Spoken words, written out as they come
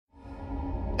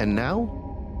And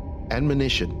now,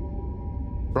 admonition,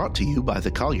 brought to you by the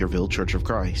Collierville Church of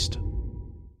Christ.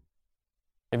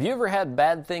 Have you ever had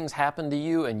bad things happen to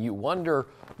you and you wonder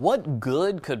what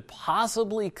good could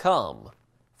possibly come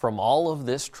from all of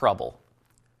this trouble?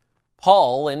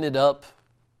 Paul ended up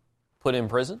put in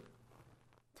prison,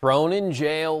 thrown in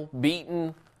jail,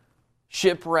 beaten,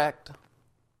 shipwrecked,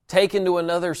 taken to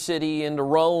another city, into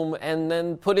Rome, and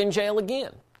then put in jail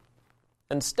again,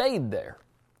 and stayed there.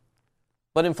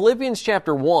 But in Philippians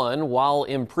chapter 1, while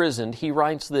imprisoned, he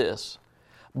writes this,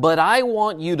 "But I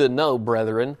want you to know,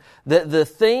 brethren, that the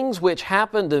things which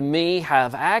happened to me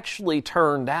have actually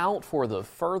turned out for the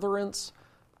furtherance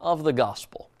of the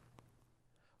gospel.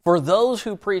 For those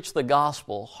who preach the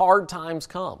gospel, hard times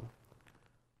come.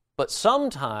 But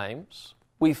sometimes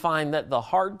we find that the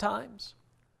hard times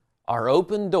are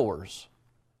open doors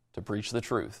to preach the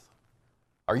truth."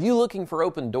 Are you looking for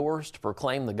open doors to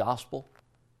proclaim the gospel?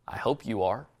 I hope you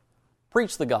are.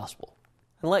 Preach the gospel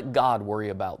and let God worry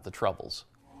about the troubles.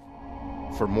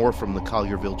 For more from the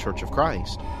Collierville Church of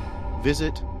Christ,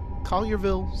 visit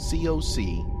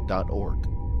colliervillecoc.org.